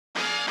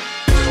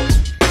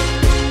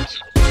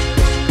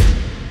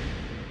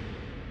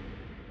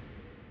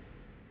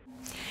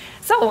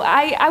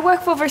I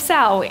work for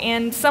Vercel,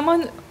 and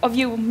some of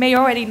you may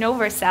already know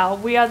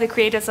Vercel. We are the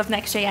creators of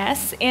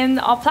Next.js, and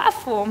our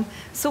platform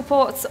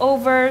supports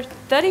over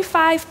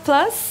 35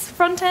 plus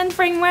front-end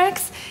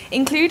frameworks,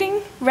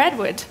 including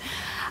Redwood.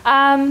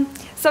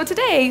 So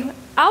today,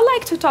 I'd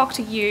like to talk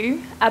to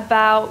you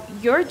about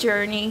your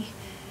journey,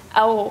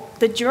 or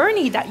the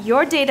journey that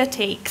your data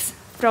takes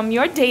from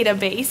your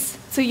database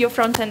to your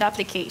front-end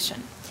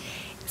application,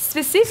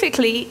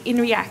 specifically in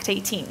React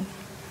 18.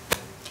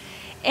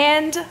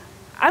 And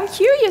I'm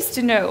curious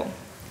to know,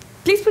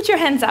 please put your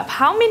hands up,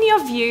 how many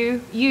of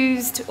you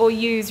used or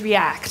use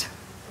React?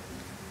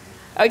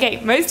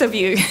 OK, most of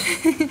you.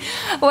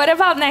 What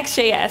about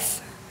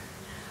Next.js?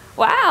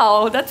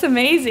 Wow, that's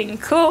amazing,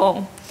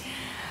 cool.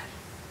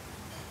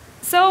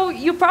 So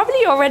you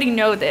probably already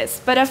know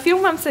this, but a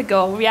few months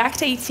ago,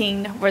 React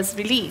 18 was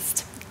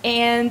released,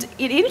 and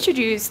it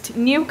introduced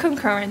new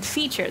concurrent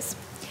features.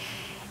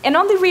 And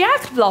on the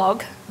React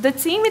blog, the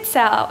team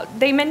itself,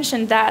 they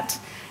mentioned that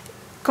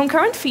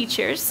concurrent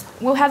features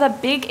will have a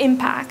big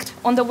impact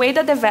on the way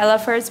that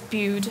developers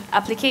build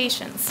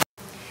applications.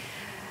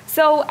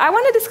 So I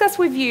want to discuss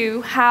with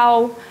you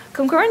how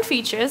concurrent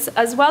features,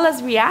 as well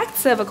as React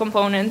server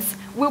components,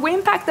 will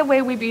impact the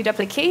way we build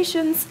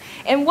applications,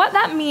 and what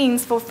that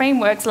means for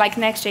frameworks like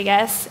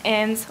Nexjs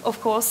and,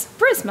 of course,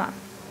 Prisma.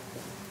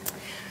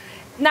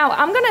 Now,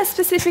 I'm going to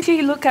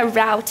specifically look at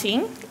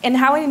routing and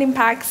how it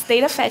impacts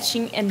data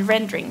fetching and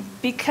rendering,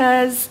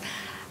 because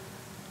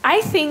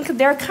I think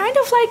they're kind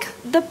of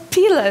like the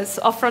pillars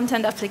of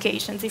front-end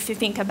applications, if you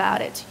think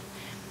about it.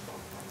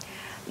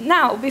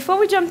 Now, before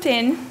we jump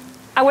in,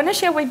 I want to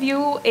share with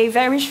you a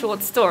very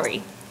short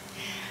story.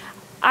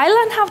 I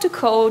learned how to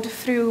code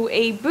through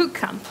a boot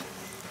camp,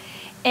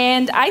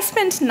 and I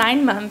spent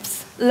 9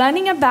 months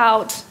learning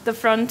about the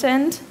front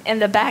end and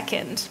the back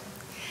end.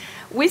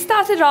 We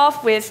started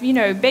off with,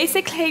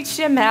 basic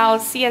HTML,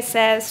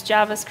 CSS,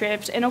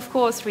 JavaScript, and of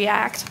course,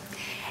 React.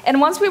 And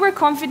once we were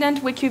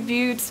confident we could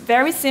build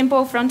very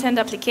simple front-end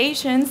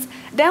applications,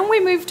 then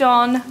we moved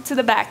on to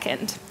the back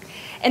end.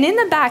 And in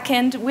the back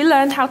end, we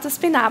learned how to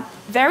spin up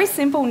very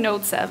simple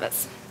Node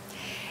servers.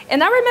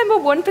 And I remember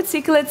one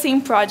particular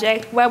team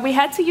project where we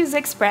had to use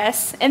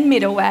Express and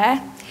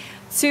middleware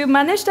to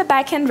manage the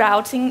back-end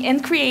routing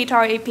and create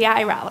our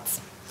API routes.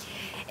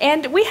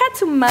 And we had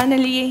to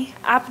manually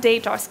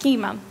update our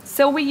schema.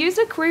 So we used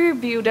a query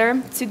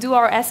builder to do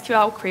our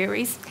SQL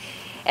queries.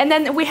 And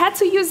then we had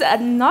to use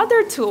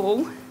another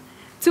tool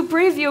to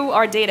preview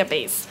our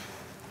database.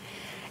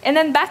 And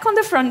then back on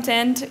the front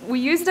end, we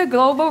used a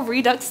global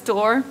Redux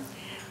store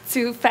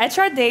to fetch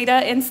our data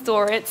and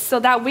store it so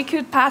that we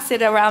could pass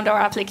it around our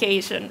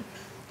application.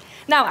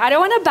 Now, I don't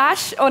want to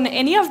bash on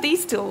any of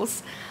these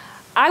tools.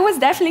 I was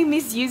definitely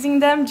misusing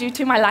them due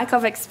to my lack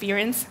of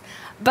experience.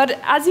 But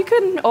as you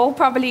can all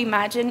probably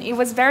imagine, it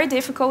was very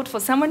difficult for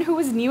someone who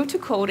was new to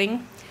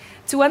coding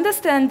to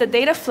understand the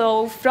data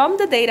flow from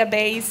the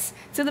database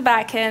to the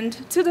back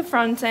end, to the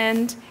front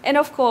end, and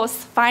of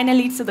course,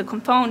 finally to the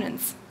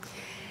components.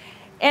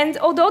 And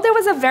although there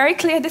was a very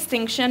clear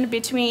distinction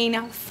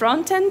between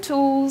front-end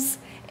tools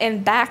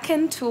and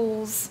back-end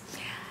tools,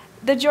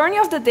 the journey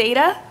of the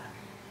data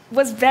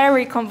was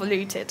very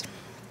convoluted.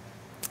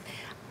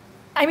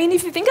 I mean,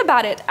 if you think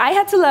about it, I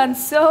had to learn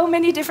so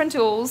many different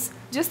tools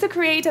just to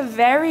create a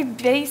very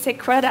basic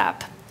CRUD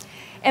app.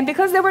 And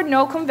because there were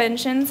no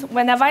conventions,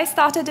 whenever I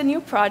started a new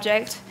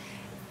project,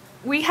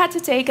 we had to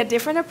take a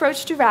different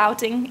approach to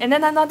routing and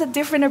then another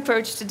different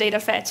approach to data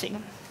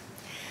fetching.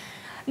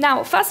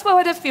 Now, fast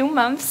forward a few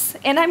months,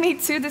 and I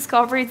made 2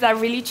 discoveries that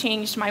really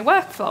changed my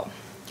workflow.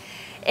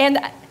 And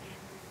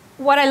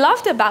what I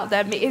loved about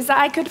them is that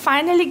I could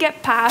finally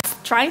get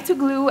past trying to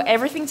glue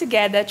everything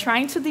together,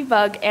 trying to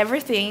debug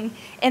everything,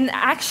 and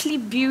actually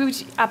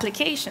build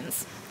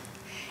applications.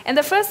 And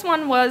the first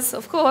one was,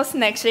 of course,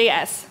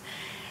 Nexjs.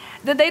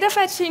 The data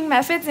fetching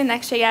methods in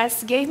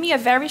Nexjs gave me a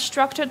very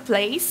structured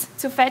place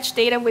to fetch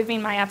data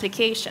within my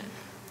application.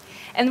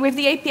 And with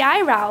the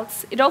API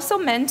routes, it also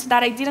meant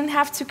that I didn't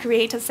have to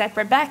create a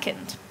separate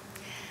backend.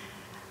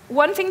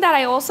 One thing that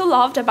I also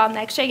loved about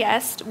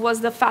Nexjs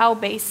was the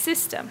file-based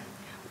system,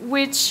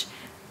 which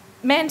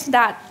meant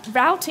that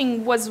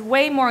routing was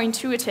way more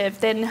intuitive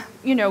than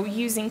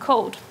using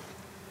code.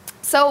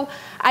 So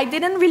I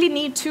didn't really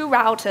need 2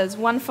 routers,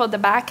 one for the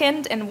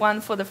backend and one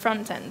for the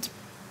front end.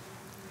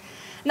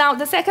 Now,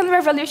 the second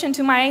revolution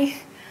to my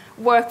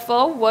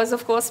workflow was,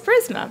 of course,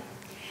 Prisma.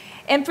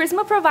 And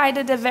Prisma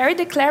provided a very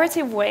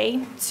declarative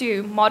way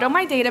to model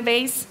my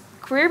database,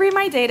 query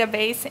my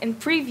database, and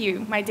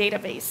preview my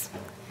database.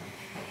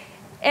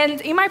 And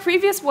in my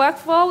previous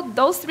workflow,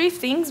 those 3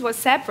 things were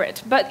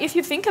separate. But if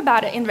you think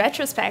about it in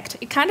retrospect,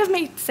 it kind of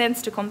made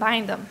sense to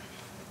combine them.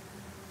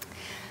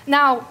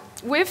 Now,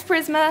 with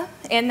Prisma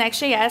and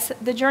Nexjs,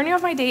 the journey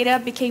of my data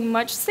became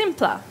much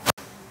simpler.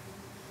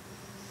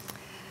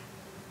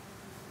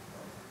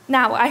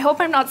 Now, I hope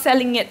I'm not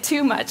selling it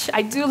too much.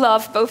 I do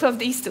love both of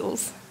these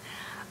tools.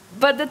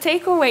 But the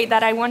takeaway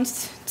that I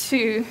want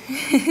to,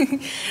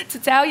 to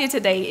tell you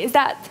today is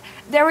that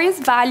there is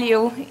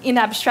value in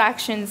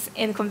abstractions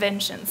and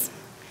conventions.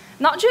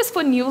 not just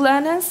for new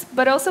learners,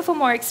 but also for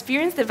more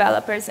experienced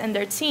developers and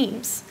their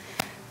teams,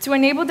 to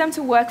enable them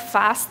to work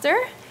faster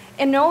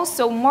and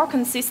also more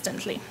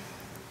consistently.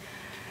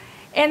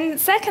 And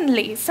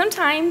secondly,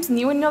 sometimes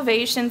new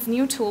innovations,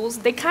 new tools,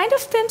 they kind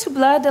of tend to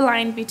blur the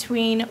line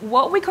between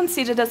what we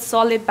considered a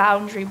solid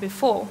boundary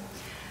before.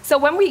 So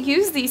when we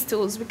use these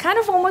tools, we kind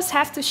of almost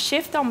have to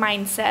shift our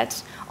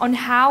mindset on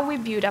how we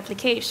build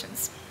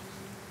applications.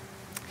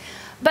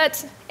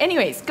 But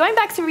anyways, going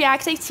back to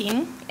React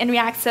 18 and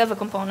React Server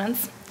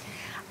Components,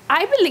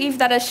 I believe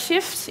that a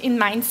shift in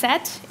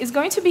mindset is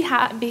going to be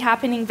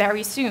happening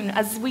very soon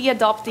as we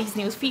adopt these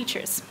new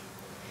features.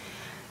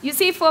 You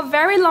see, for a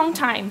very long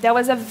time, there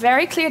was a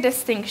very clear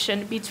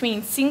distinction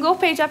between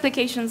single-page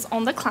applications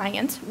on the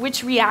client,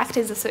 which React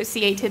is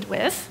associated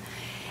with,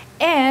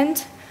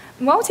 and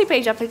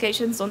multi-page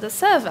applications on the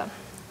server.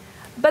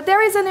 But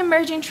there is an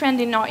emerging trend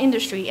in our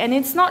industry, and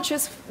it's not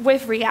just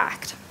with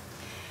React.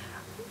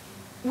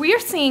 We are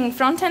seeing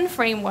front-end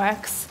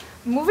frameworks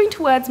moving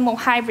towards more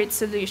hybrid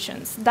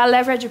solutions that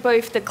leverage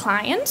both the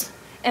client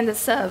and the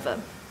server.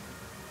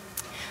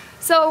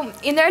 So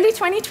in early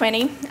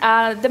 2020,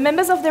 the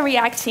members of the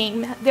React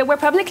team, they were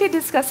publicly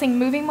discussing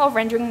moving more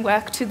rendering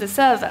work to the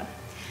server.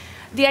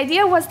 The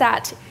idea was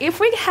that if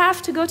we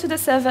have to go to the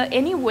server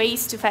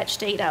anyways to fetch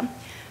data,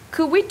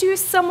 could we do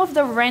some of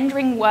the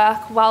rendering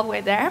work while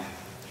we're there,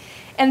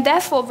 and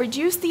therefore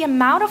reduce the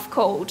amount of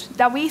code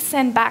that we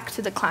send back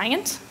to the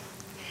client?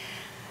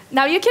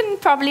 Now, you can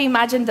probably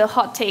imagine the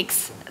hot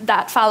takes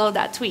that follow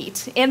that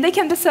tweet, and they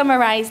can be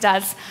summarized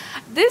as,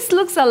 this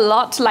looks a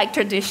lot like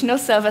traditional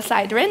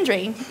server-side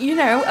rendering, you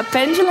know, a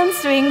pendulum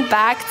swing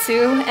back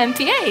to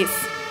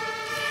MPAs.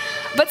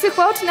 But to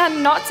quote a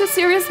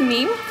not-so-serious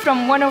meme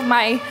from one of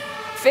my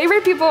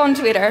favorite people on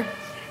Twitter,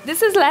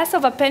 this is less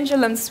of a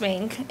pendulum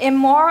swing and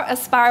more a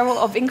spiral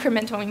of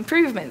incremental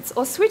improvements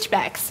or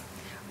switchbacks.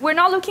 We're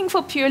not looking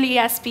for purely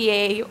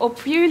SPA or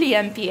purely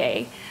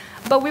MPA,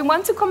 but we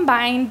want to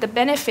combine the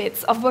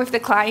benefits of both the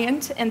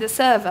client and the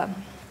server.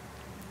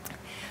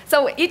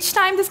 So each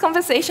time this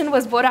conversation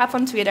was brought up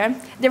on Twitter,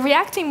 the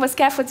React team was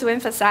careful to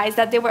emphasize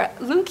that they were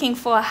looking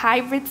for a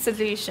hybrid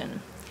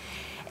solution.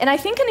 And I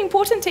think an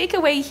important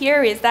takeaway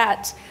here is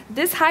that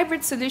this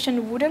hybrid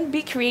solution wouldn't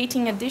be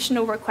creating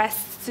additional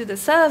requests to the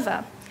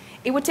server.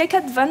 It would take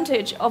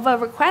advantage of a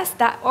request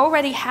that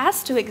already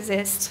has to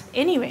exist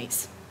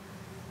anyways.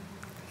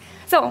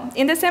 So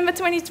in December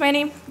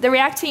 2020, the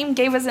React team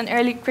gave us an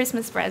early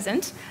Christmas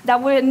present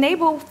that would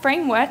enable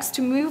frameworks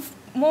to move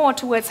more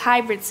towards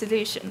hybrid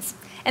solutions.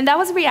 And that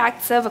was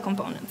React Server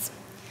Components.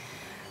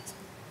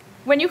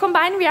 When you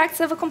combine React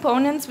Server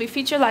Components with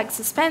features like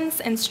Suspense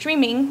and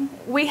streaming,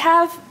 we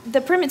have the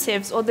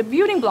primitives or the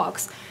building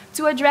blocks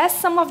to address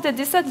some of the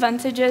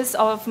disadvantages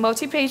of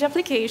multi-page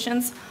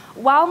applications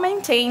while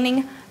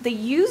maintaining the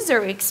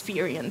user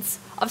experience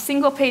of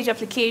single-page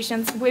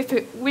applications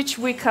which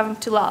we come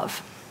to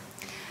love.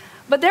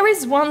 But there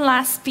is one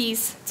last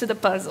piece to the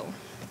puzzle.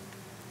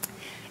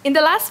 In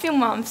the last few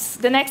months,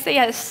 the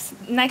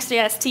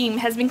Nexjs team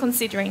has been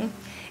considering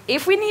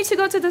if we need to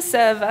go to the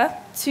server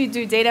to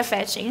do data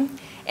fetching,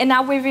 and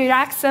now with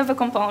React Server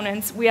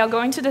Components, we are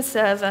going to the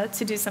server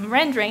to do some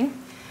rendering,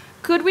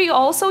 could we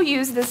also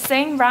use the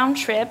same round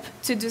trip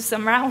to do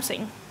some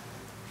routing?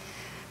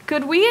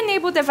 Could we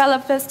enable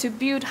developers to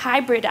build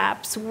hybrid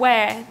apps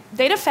where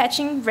data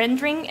fetching,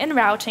 rendering, and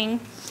routing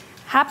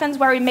happens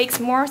where it makes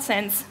more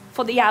sense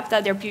for the app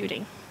that they're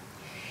building?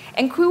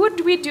 And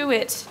could we do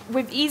it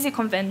with easy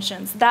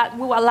conventions that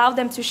will allow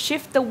them to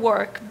shift the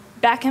work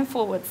back and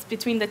forwards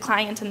between the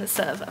client and the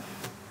server?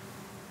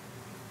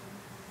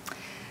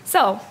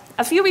 So,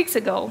 a few weeks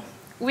ago,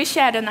 we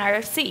shared an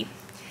RFC.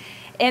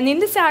 And in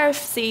this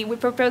RFC, we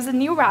proposed a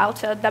new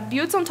router that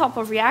builds on top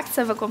of React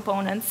Server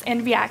Components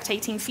and React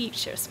 18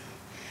 features.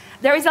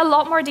 There is a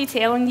lot more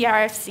detail in the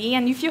RFC,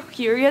 and if you're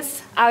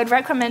curious, I would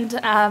recommend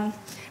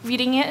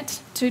reading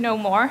it to know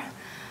more.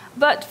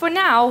 But for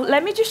now,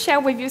 let me just share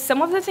with you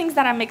some of the things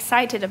that I'm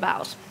excited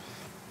about.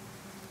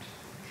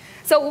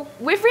 So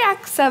with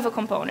React Server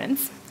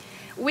Components,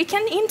 we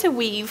can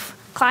interweave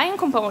client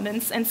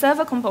components and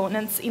server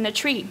components in a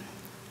tree,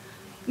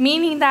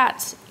 meaning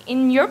that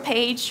in your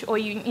page or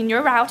in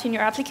your route, in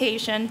your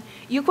application,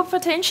 you could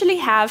potentially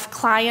have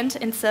client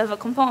and server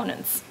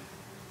components.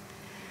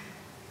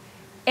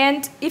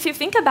 And if you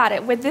think about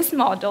it, with this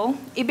model,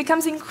 it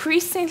becomes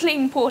increasingly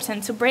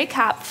important to break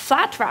up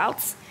flat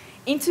routes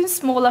into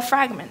smaller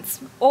fragments,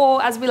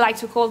 or as we like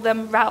to call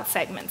them, route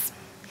segments.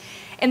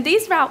 And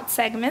these route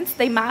segments,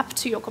 they map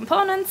to your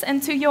components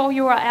and to your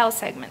URL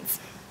segments.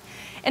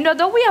 And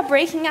although we are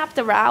breaking up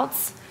the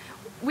routes,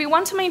 we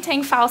want to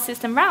maintain file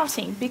system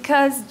routing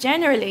because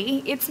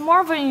generally, it's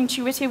more of an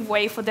intuitive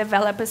way for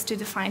developers to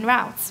define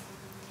routes.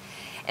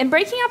 And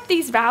breaking up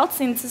these routes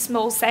into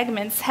small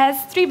segments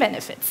has three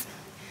benefits.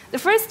 The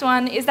first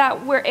one is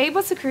that we're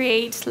able to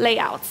create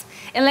layouts.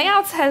 And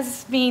layouts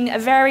has been a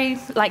very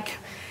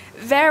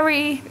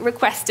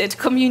requested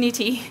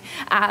community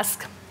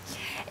ask.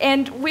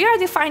 And we are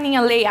defining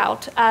a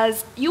layout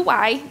as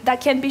UI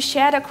that can be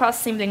shared across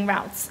sibling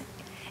routes.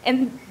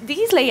 And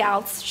these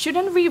layouts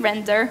shouldn't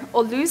re-render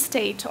or lose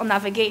state on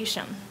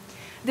navigation.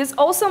 This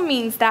also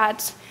means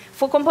that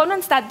for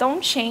components that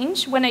don't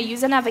change when a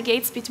user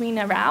navigates between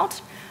a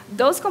route,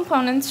 those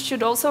components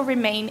should also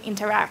remain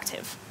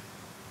interactive.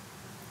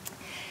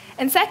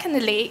 And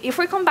secondly, if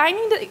we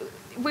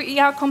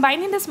are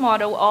combining this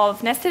model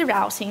of nested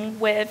routing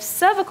with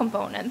server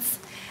components,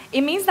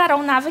 it means that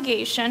on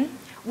navigation,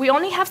 we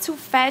only have to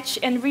fetch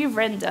and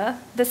re-render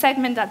the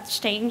segment that's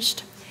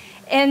changed,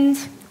 and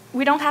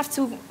we don't have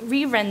to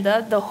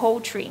re-render the whole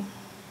tree.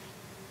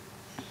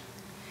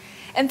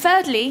 And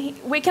thirdly,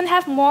 we can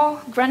have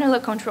more granular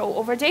control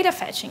over data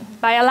fetching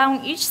by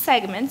allowing each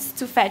segment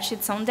to fetch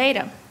its own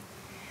data.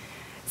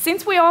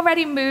 Since we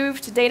already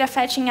moved data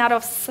fetching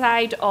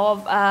outside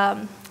of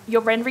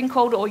your rendering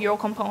code or your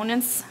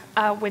components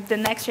with the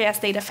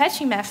Nexjs data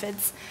fetching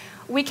methods,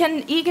 we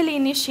can eagerly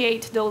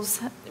initiate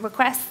those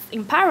requests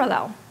in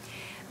parallel.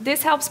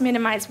 This helps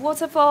minimize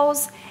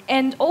waterfalls,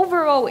 and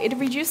overall, it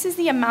reduces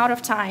the amount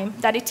of time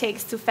that it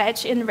takes to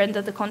fetch and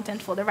render the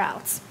content for the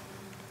routes.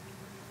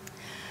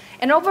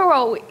 And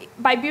overall,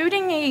 by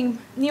building a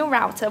new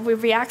router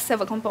with React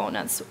server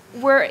components,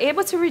 we're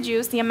able to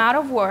reduce the amount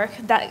of work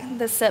that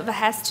the server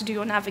has to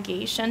do on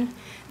navigation,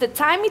 the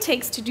time it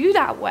takes to do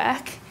that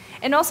work,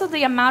 and also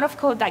the amount of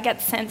code that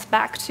gets sent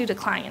back to the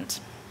client.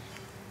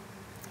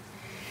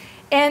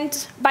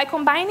 And by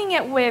combining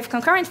it with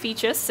concurrent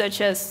features, such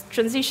as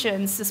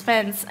transitions,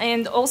 suspense,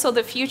 and also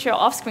the future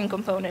off-screen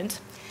component,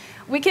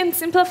 we can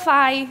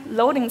simplify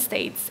loading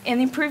states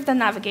and improve the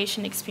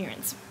navigation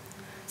experience.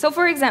 So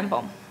for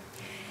example,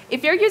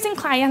 if you're using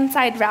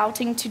client-side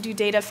routing to do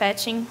data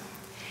fetching,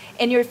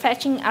 and you're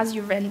fetching as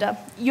you render,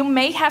 you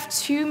may have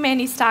too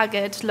many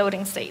staggered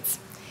loading states.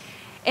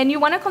 And you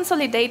want to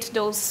consolidate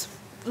those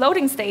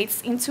loading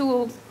states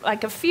into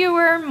like a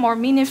fewer, more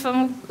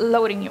meaningful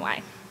loading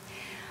UI.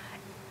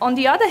 On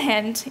the other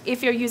hand,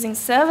 if you're using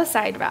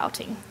server-side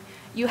routing,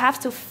 you have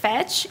to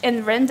fetch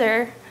and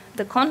render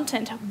the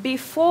content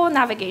before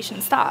navigation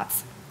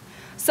starts.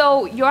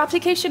 So your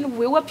application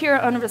will appear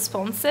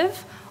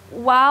unresponsive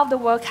while the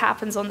work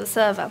happens on the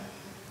server.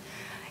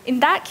 In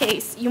that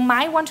case, you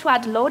might want to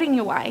add loading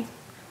UI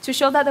to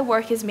show that the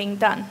work is being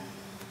done.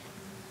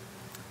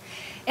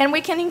 And we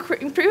can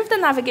improve the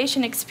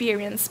navigation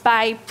experience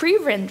by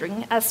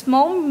pre-rendering a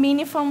small,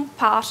 meaningful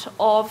part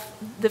of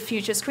the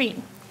future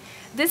screen.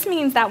 This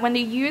means that when the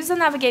user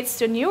navigates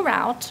to a new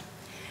route,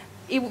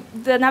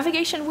 the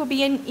navigation will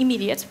be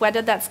immediate,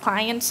 whether that's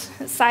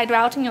client-side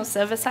routing or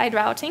server-side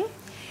routing.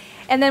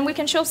 And then we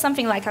can show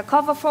something like a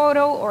cover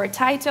photo or a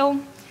title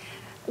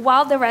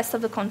while the rest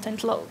of the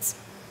content loads.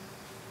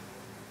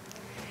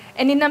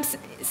 And in a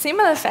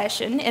similar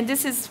fashion, and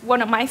this is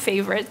one of my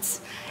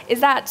favorites, is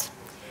that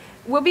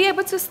we'll be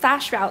able to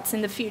stash routes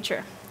in the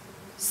future.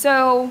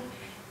 So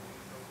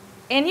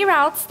any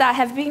routes that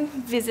have been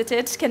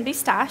visited can be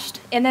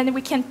stashed, and then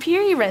we can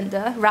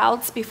pre-render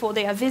routes before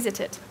they are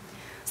visited,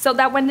 so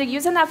that when the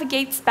user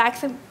navigates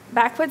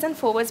backwards and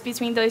forwards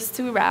between those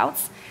two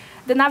routes,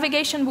 the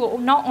navigation will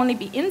not only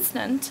be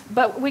instant,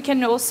 but we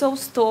can also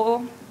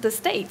store the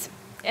state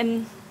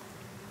and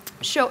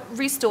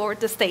restore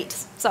the state,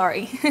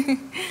 sorry.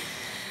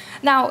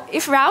 Now,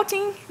 if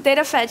routing,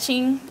 data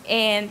fetching,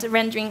 and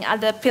rendering are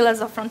the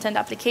pillars of front-end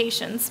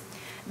applications,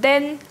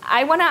 then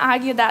I want to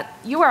argue that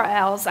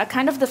URLs are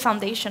kind of the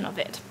foundation of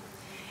it.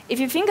 If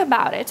you think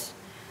about it,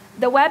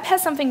 the web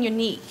has something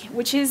unique,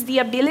 which is the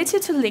ability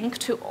to link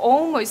to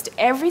almost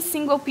every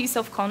single piece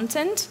of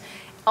content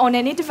on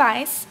any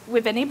device,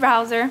 with any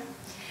browser.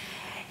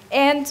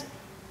 And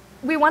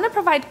we want to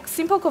provide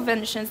simple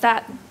conventions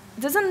that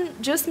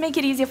doesn't just make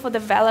it easier for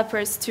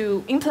developers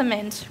to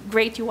implement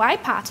great UI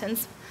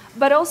patterns,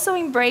 but also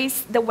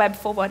embrace the web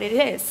for what it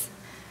is.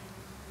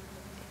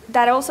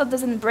 That also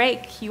doesn't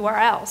break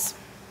URLs.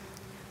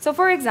 So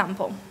for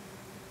example,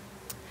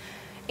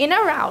 in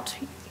a route,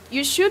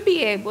 you should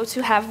be able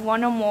to have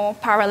one or more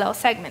parallel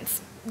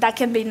segments that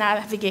can be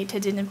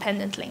navigated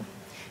independently.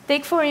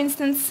 Take, for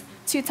instance,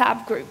 two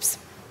tab groups.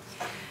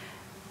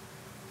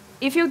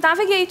 If you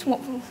navigate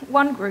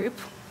one group,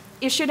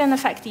 it shouldn't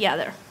affect the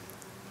other.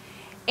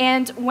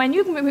 And when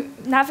you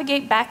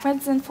navigate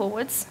backwards and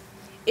forwards,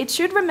 it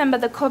should remember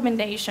the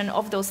combination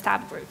of those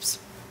tab groups.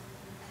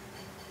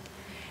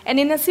 And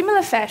in a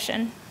similar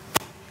fashion,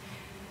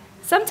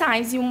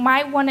 sometimes you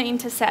might want to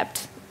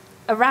intercept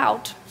a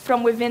route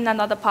from within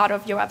another part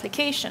of your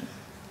application.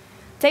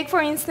 Take,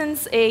 for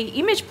instance, an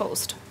image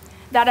post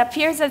that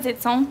appears as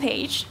its own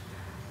page,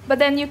 but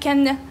then you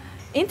can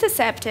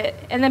intercept it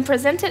and then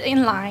present it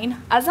in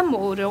line as a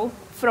modal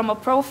from a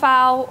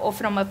profile or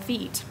from a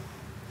feed.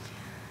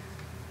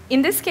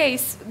 In this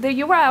case, the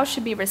URL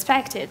should be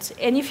respected,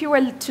 and if you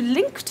were to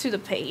link to the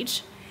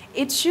page,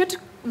 it should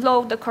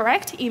load the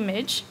correct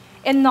image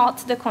and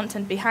not the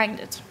content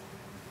behind it.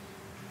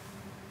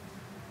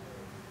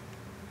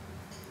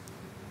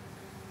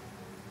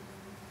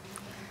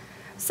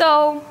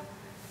 So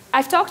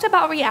I've talked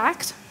about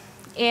React,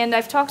 and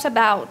I've talked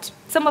about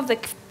some of the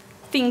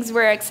things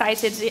we're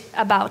excited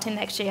about in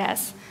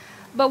Next.js.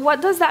 But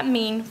what does that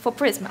mean for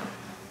Prisma?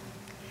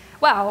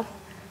 Well,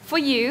 for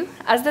you,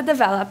 as the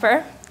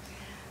developer,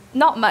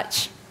 not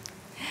much.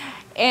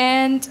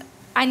 And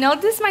I know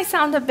this might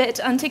sound a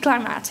bit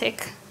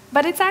anticlimactic,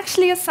 but it's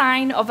actually a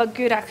sign of a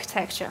good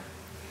architecture,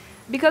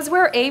 because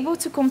we're able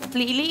to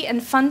completely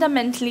and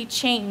fundamentally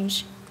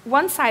change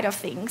one side of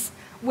things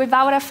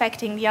without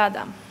affecting the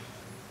other.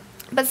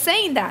 But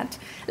saying that,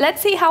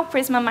 let's see how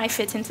Prisma might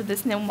fit into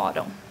this new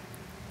model.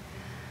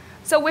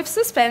 So with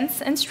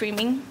Suspense and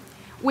streaming,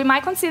 we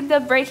might consider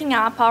breaking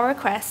up our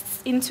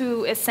requests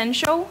into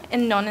essential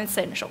and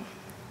non-essential.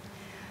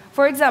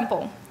 For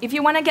example, if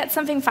you want to get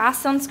something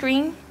fast on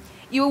screen,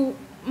 you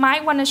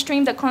might want to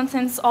stream the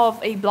contents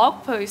of a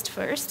blog post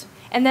first,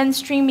 and then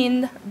stream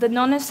in the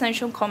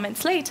non-essential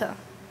comments later.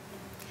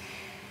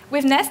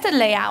 With nested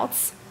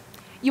layouts,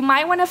 you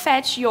might want to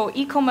fetch your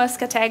e-commerce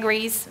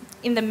categories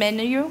in the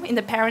menu, in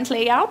the parent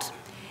layout,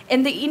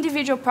 and the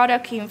individual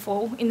product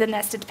info in the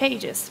nested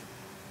pages.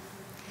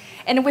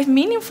 And with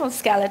meaningful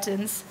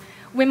skeletons,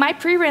 we might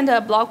pre-render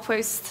a blog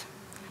post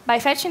by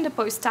fetching the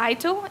post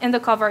title and the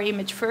cover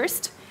image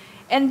first,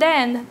 and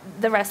then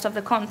the rest of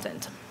the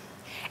content.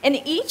 In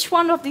each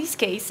one of these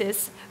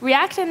cases,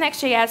 React and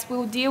Next.js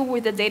will deal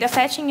with the data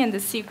fetching and the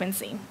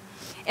sequencing.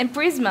 And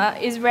Prisma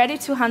is ready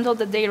to handle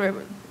the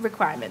data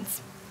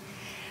requirements.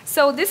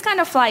 So this kind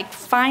of like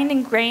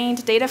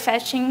fine-grained data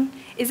fetching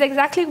is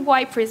exactly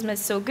why Prisma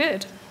is so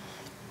good.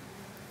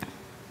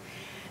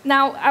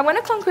 Now, I want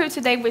to conclude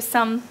today with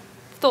some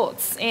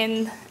thoughts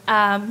and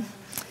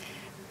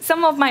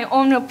some of my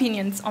own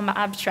opinions on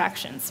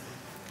abstractions.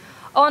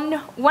 On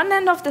one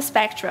end of the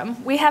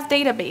spectrum, we have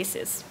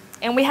databases,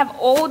 and we have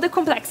all the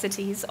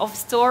complexities of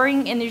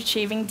storing and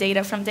retrieving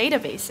data from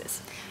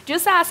databases.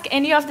 Just ask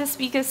any of the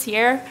speakers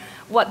here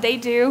what they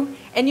do,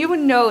 and you will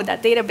know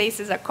that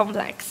databases are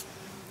complex.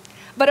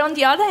 But on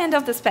the other end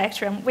of the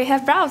spectrum, we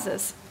have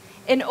browsers,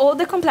 and all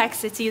the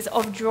complexities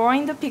of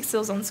drawing the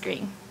pixels on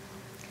screen.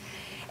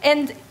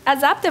 And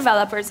as app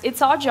developers,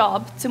 it's our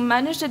job to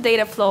manage the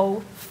data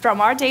flow from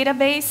our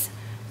database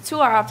to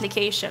our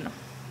application.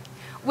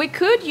 We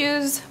could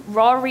use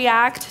raw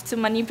React to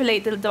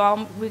manipulate the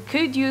DOM. We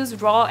could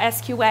use raw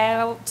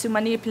SQL to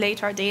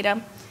manipulate our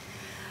data.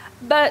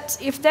 But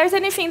if there's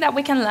anything that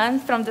we can learn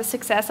from the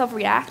success of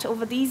React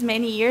over these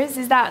many years,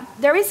 is that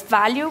there is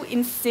value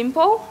in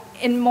simple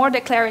and more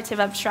declarative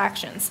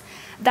abstractions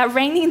that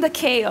rein in the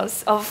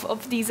chaos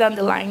of these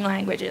underlying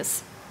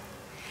languages.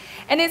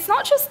 And it's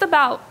not just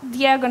about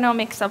the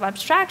ergonomics of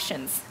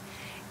abstractions.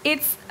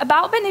 It's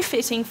about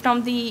benefiting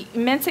from the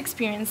immense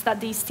experience that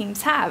these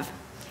teams have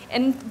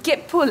and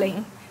get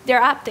pulling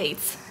their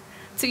updates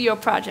to your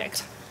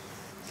project.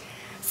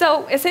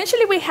 So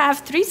essentially, we have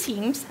 3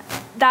 teams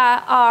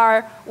that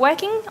are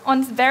working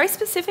on very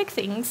specific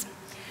things.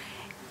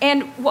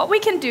 And what we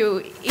can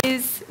do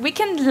is we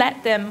can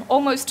let them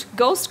almost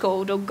ghost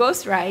code or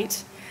ghost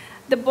write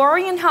the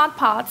boring and hard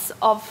parts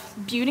of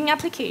building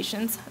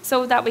applications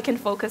so that we can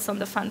focus on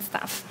the fun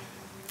stuff.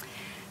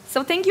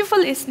 So thank you for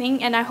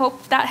listening, and I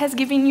hope that has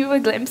given you a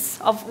glimpse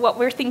of what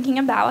we're thinking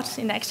about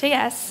in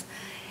Nexjs.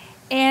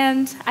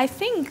 And I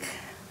think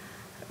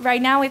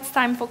right now it's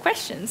time for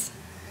questions.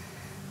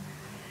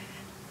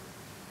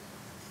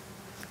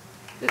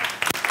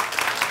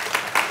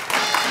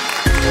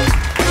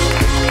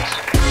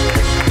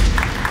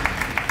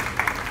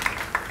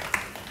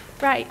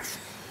 Right.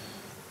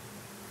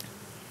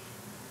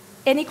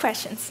 Any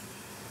questions?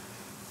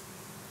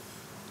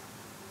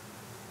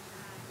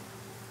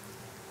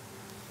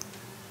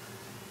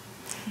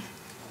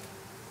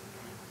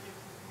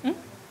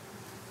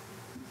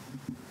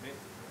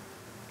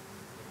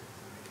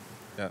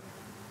 Yeah.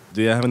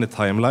 Do you have any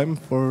timeline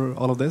for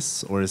all of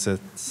this, or is it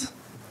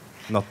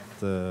not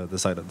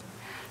decided?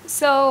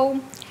 So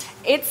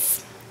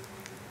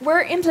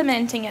we're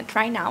implementing it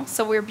right now,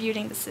 so we're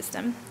building the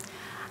system.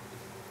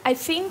 I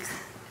think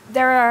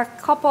there are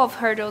a couple of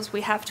hurdles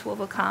we have to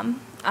overcome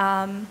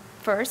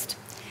first.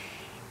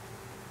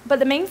 But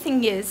the main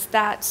thing is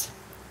that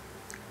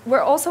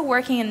we're also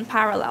working in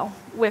parallel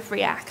with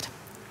React.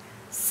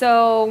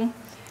 So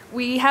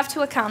we have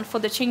to account for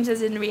the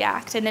changes in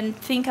React and then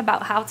think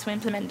about how to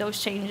implement those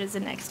changes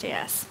in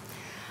Next.js.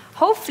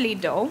 Hopefully,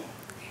 though,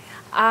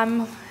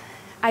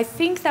 I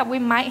think that we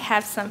might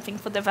have something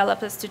for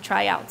developers to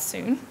try out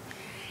soon.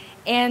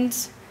 And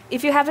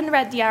if you haven't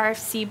read the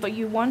RFC but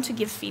you want to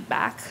give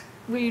feedback,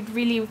 we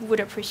really would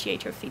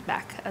appreciate your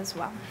feedback as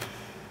well.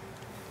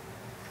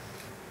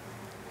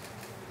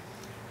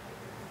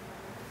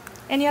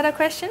 Any other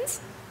questions?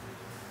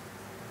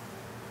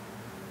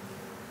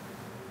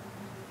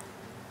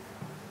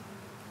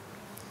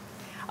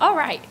 All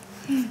right.